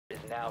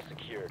now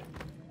secured.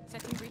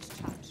 Setting breach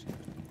charge.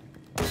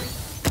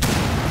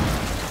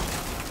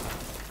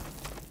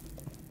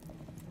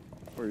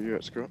 Where are you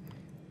at, Scott?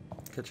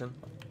 Kitchen.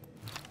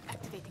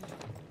 Activating drone.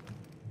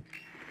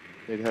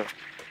 Need help.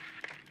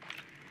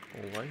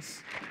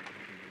 Always.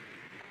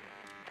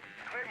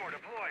 Claymore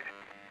deployed.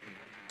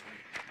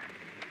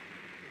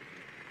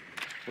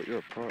 What, you're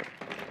a pro?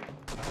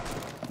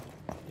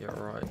 Yeah,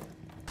 right.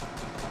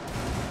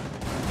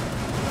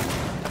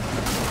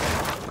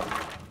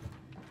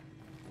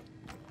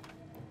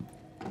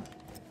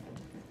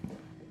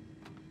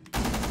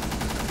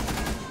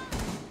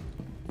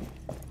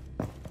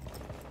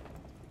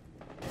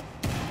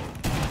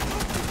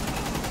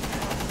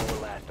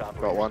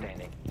 Got one.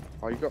 Standing.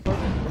 Oh, you got both?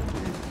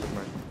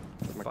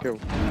 Good my kill.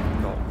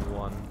 Got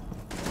one.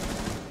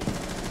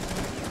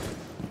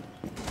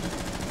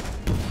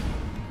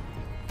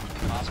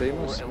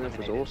 Seamless Smith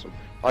was awesome.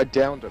 I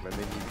downed him and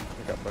then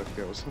you got both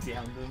kills.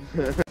 Downed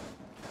him.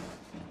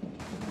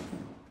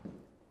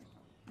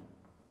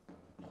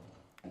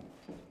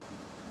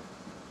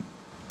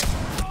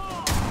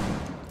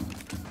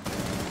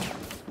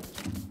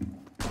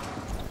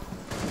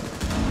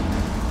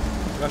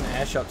 Got an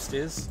ash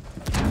upstairs.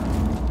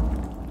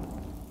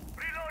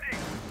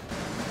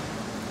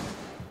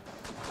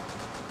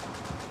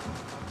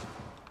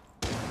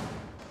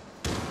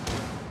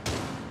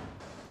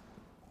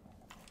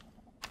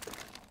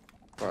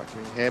 Right,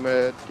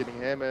 getting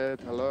hammered,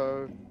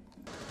 hello.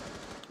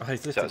 Oh,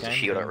 he's just So that was a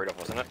shield I got rid of,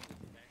 wasn't it?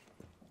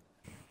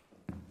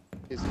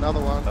 Here's another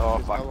one. Oh,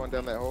 There's fuck. another one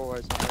down that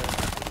hallway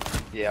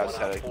somewhere. Yeah, I just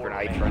had a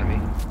grenade thrown at me.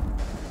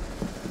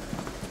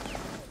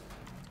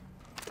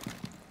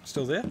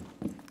 Still there?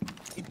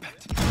 He's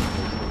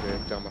still there,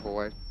 down the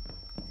hallway.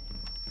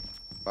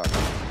 But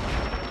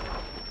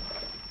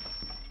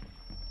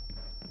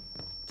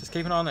Just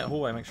keep an eye on that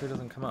hallway, make sure he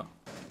doesn't come up.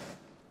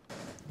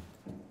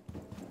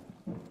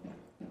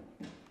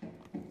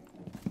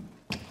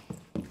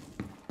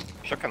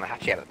 Shotgun the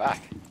hatchet out of the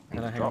back.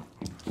 No, hang Drop.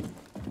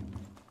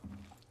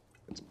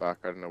 it's back,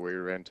 I don't know where he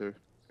ran to.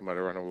 He might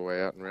have run all the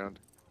way out and round.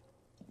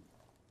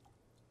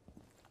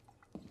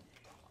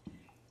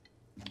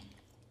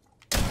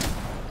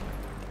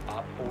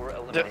 Op 4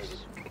 eliminated.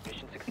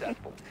 Mission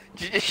successful.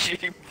 Did you just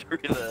shoot him through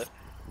the...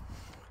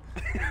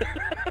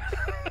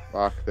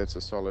 Fuck, that's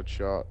a solid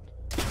shot.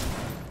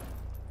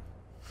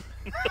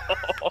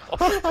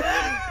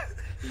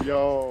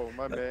 Yo,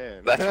 my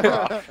man. That's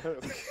rough.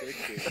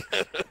 Sexy.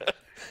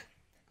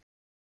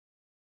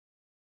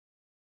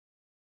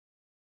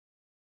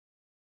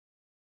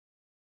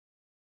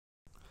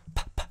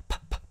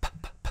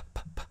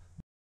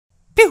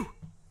 Pew!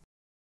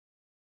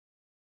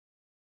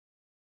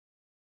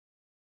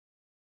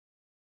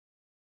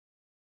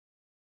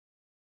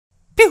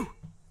 Pew!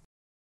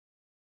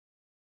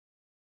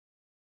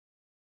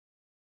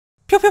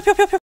 Pew pew pew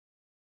pew pew!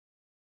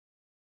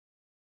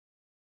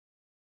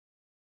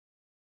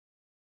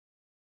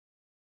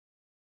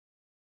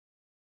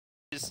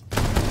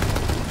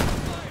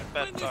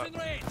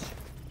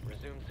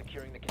 Resume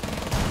securing the container.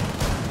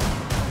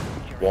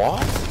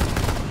 What?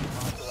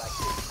 Hostile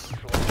activity.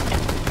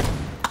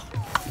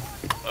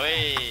 Control.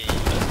 Oi!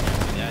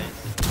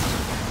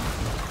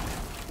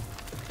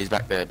 He's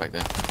back there, back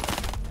there.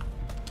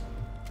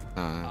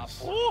 Op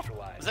 4 Ooh,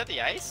 neutralized. is that the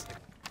ace?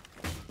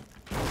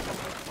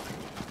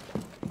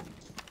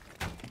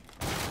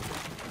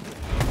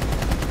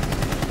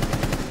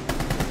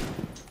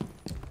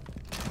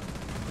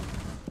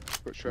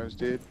 Got Sharon's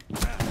dead.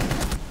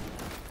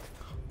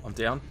 I'm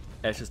down.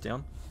 Ash is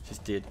down. She's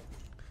dead.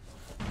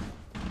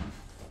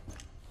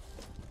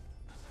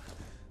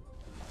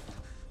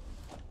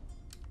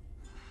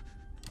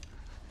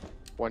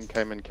 One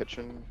came in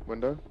kitchen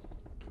window.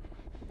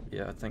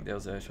 Yeah, I think that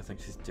was Ash. I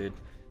think she's dead.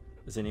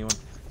 Is anyone?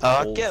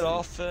 Oh, get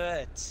off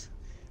it!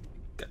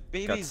 Gu-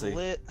 Baby's Gutsy.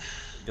 lit.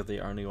 You're the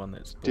only one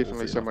that's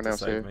Definitely ballsy someone enough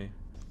to else save here. me.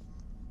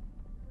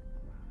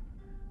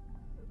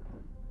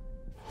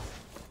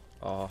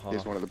 Oh,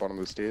 There's one at the bottom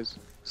of the stairs.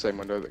 Same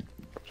window that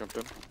I jumped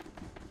in.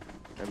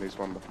 And there's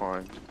one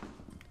behind.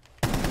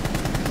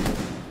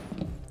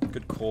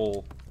 good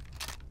call.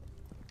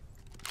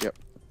 Yep.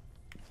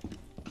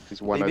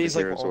 There's one Maybe over he's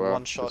like here as all well.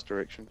 one shot. This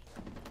direction.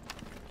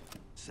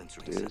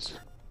 Censoring Stairs.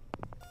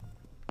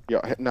 Yeah,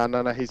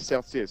 no, he's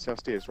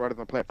southstairs, right on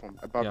the platform.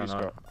 Above Yeah, you, no,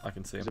 Scott. I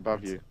can see him. He's above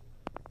I can you. see-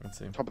 I can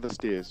see him. Top of the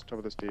stairs,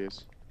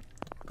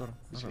 Got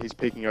him. He's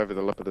peeking over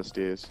the lip of the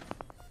stairs.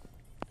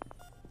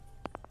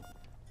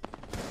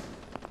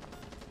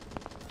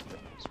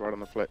 It's right on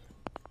the flat.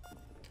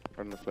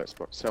 Right on the flat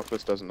spot.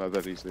 Southwest doesn't know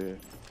that he's there.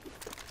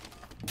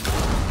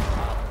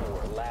 Op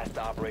 4, last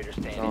operator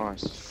standing.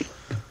 Nice.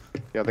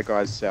 The other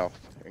guy's south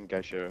in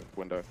Geisha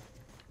window.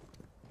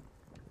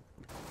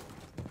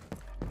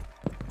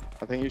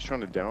 I think he's trying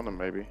to down him,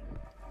 maybe.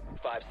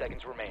 5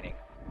 seconds remaining.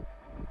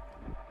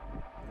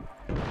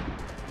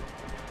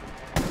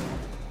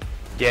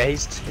 Yeah,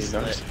 he's He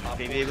knows. Op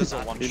Maybe 4 it was a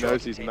not one He shot.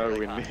 knows he's container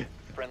nowhere hostage. near.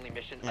 Friendly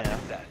mission Yeah. a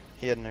success.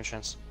 He had no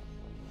chance.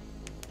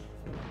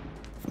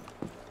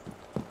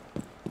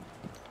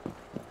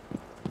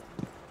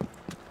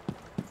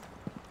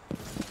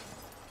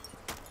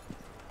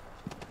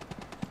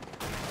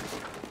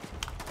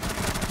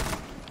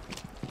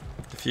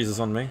 Fuse is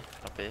on me.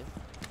 Not bad.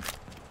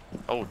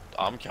 Oh,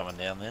 I'm coming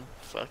down then.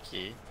 Fuck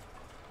you.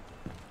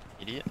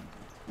 Idiot.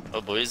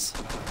 Oh, boys.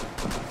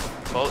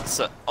 Oh, it's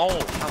a... Oh,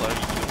 hello,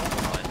 you're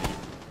behind me.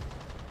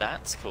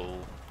 That's cool.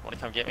 Wanna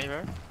come get me,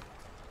 bro?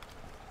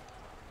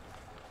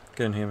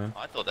 Get in here, man.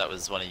 I thought that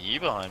was one of you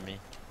behind me.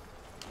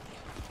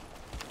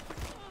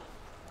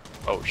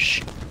 Oh,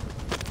 shit.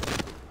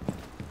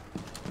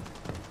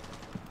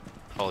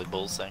 Holy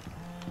balls, thing.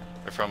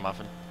 We're from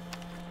Muffin.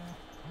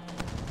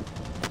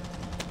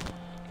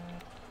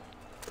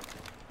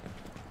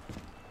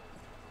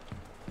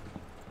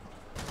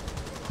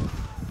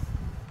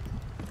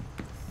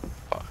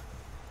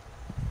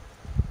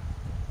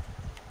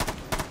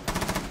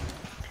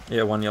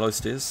 Yeah, one yellow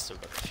stairs. Still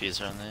got the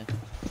diffuser on there.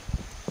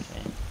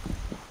 Okay.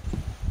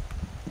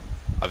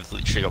 I've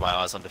literally got my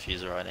eyes on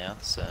diffuser right now,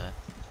 so...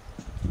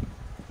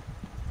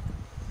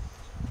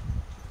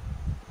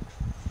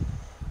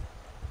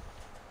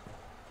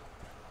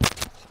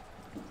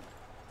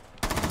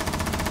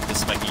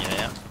 Just smoking it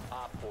out.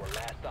 Op 4,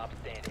 last stop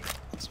standing.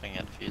 Swinging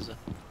out diffuser.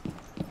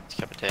 It's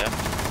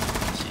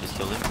Capitao. She just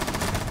killed him.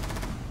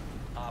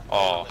 Op 4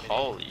 Oh, eliminated.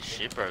 holy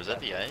shit, bro. Is that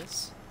the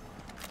ace?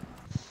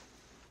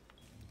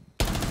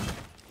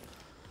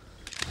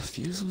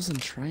 Fuse was in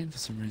train for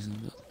some reason,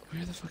 but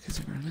where the fuck is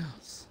everyone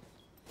else?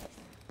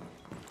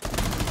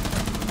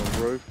 On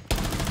the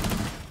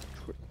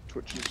roof.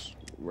 Twitches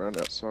round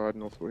outside,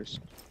 northwest.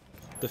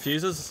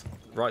 Diffusers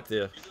right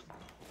there.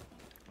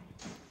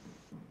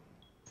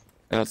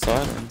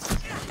 Outside?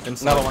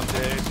 Inside. Another one,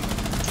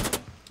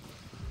 dude.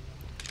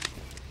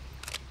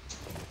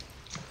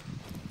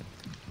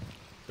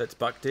 That's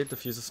Buck dead.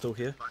 Diffuser's still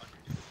here.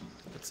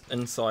 It's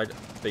inside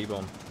B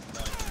bomb.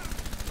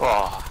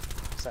 Oh,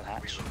 is that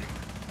hatch?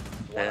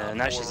 One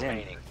no, op she's 4 in.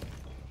 remaining.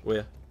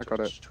 Where? I got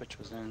it. Twitch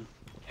was in.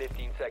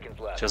 15 seconds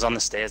left. She was on the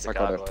stairs I at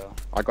got it. Gargoyle.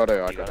 I got it.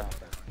 I You got it.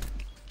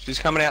 She's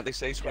coming out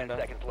this east 10 window.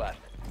 seconds left.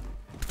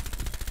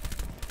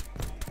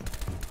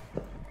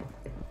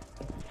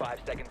 5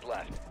 seconds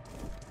left.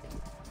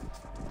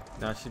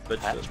 No, she bitched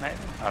Hatch, it. maybe?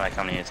 Oh, they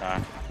come near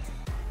time.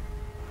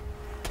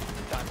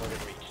 Time limit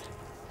reached.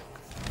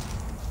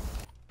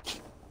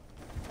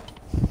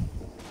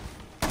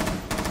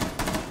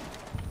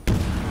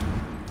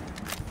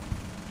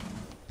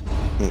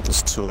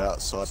 There's two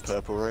outside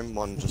purple room,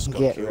 one just got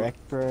Get killed,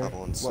 wrecked, bro. another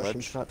one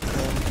Watching sledge.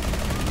 shotgun.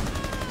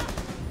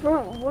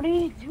 Bro, what are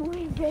you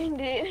doing,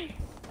 Bandit?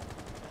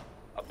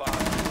 A bomb is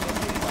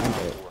located by Op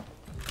 4.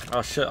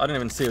 Oh shit, I didn't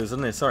even see it was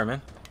in there. Sorry,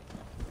 man.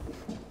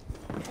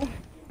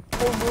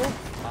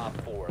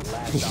 Op 4,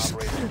 last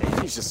operator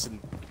standing. He's just in...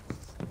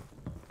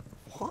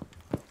 What?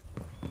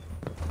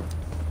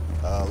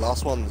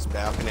 Last one's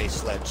balcony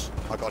sledge.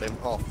 I got him.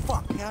 Oh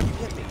fuck, how did you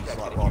hit me? He's like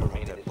Seconds right on my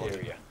remain in dead this body.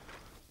 area.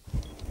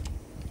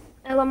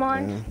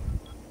 Elamon.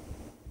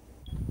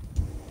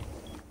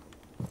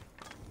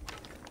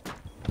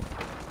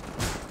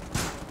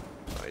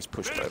 Oh, he's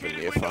pushed over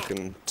near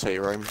fucking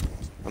T-room.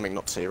 I mean,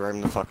 not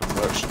T-room, the fucking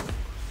perch.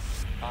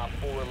 Op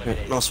 4 Yeah,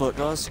 eliminated. nice work,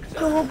 guys.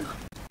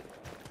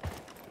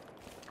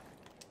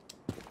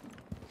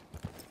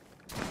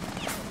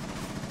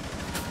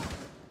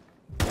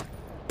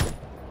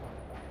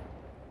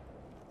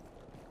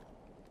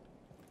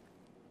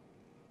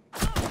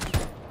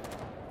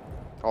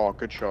 Oh,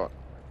 good shot.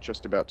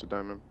 Just about to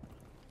dome him.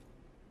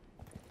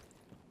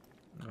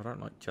 I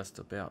don't like just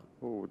about.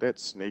 Oh,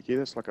 that's sneaky.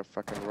 That's like a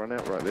fucking run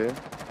out right there. Do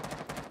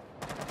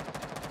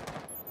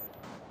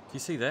you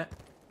see that?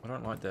 I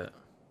don't like that.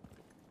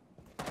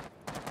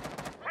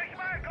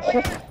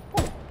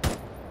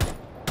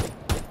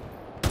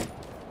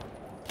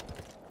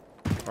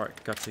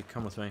 Alright, Gutsy,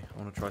 come with me. I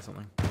want to try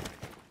something.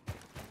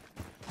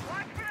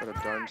 Got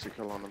a dome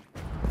kill on him.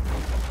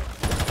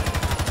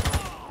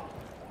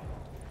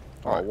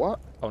 Oh, what?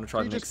 I want to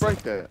try Did the you next just break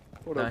set. that?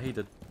 What Nah, a... he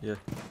did. Yeah.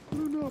 Oh,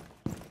 no.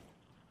 I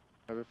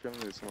have a feeling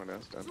there's someone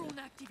else down there. Drone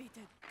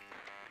activated.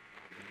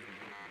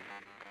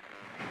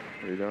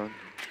 What are you doing?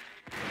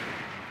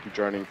 You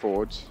droning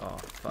forwards? Oh,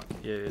 fuck.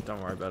 Yeah, yeah,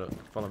 don't worry about it.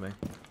 Follow me.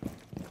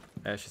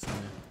 Ash is in there.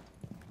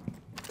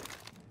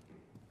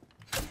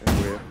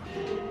 And where?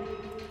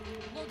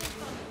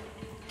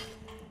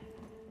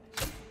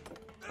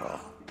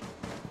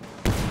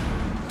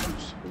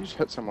 You just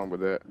hit someone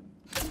with that.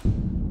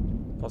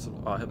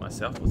 Possible. Oh, I hit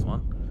myself with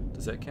one.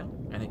 Does that count?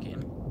 And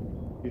again.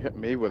 You hit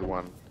me with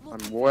one.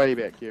 I'm way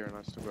back here and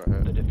I still got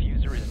The hit.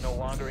 diffuser is no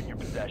longer in your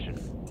possession.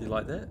 Do you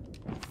like that?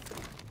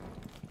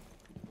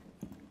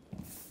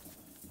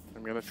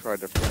 I'm gonna try a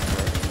different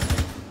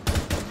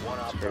approach. One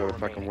op Go 4 to the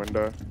fucking remaining.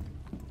 window.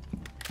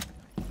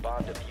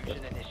 Bomb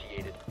diffusion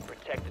initiated.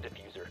 Protect the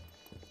diffuser.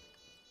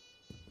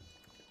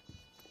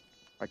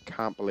 I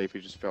can't believe he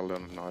just fell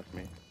down and knifed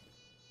me.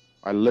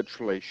 I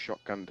literally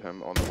shotgunned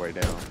him on the way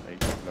down and he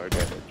took no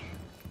damage.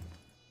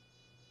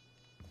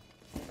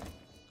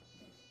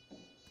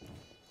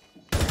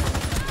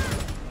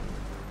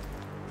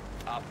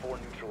 Op 4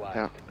 neutralized.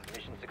 How?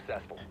 Mission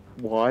successful.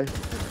 Why and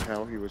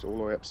how he was all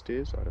the way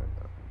upstairs, I don't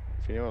know.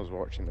 If anyone was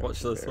watching that,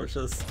 Watch was this, watch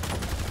this.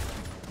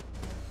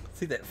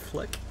 See that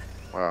flick?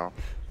 Wow.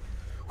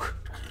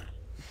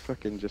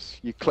 fucking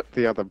just you click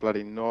the other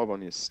bloody knob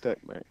on your stick,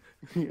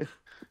 mate.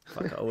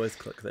 Fuck, I always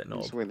click that You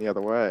knob. just went the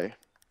other way.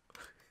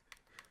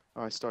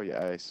 Oh, I stole your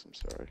ace. I'm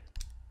sorry.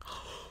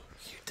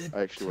 You did.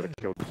 I actually would have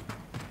killed.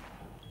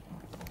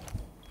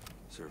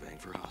 Surveying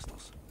for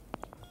hostiles.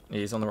 Yeah,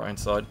 he's on the right hand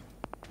side.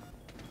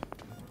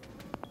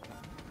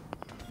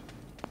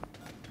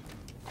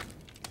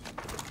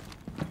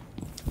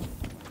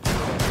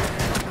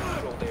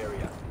 Controlled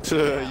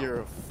area. You're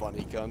a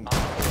funny gun.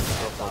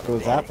 What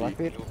was that,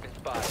 Blackbeard? You've been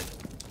spotted.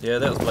 Yeah,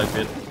 that was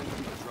Blackbeard.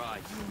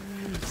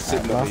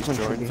 Sitting on last his one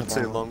should joint be for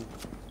too fine. long.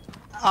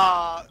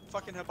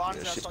 Fucking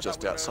Habana's Yeah, she's outside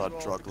just that window outside as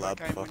well. drug lab,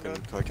 Cocaine fucking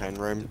window. cocaine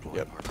room.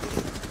 Yep.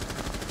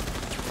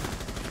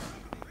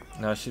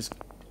 No, she's...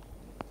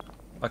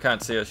 I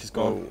can't see her, she's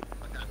gone.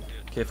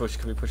 Careful, she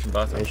could be pushing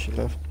bathroom. Yeah, she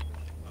left.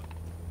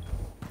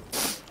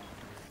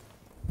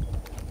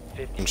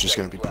 15 And she's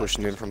going to be seconds left.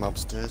 pushing in from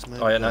upstairs, mate.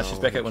 Oh, yeah, no, she's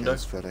back at window.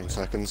 13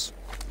 seconds.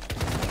 10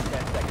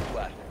 seconds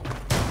left.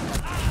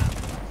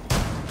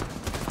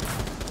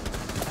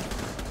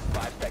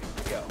 5 seconds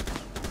to go.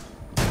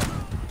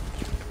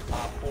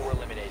 Op 4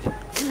 eliminated.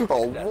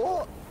 Oh,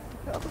 what?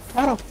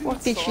 How the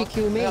fuck did she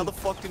kill me? How the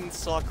fucking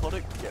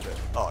psychotic get it?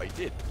 Oh, he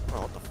did.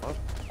 Oh, what the fuck?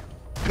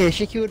 Yeah,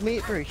 she killed me,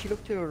 bro. She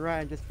looked to her right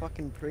and just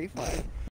fucking pre-fired.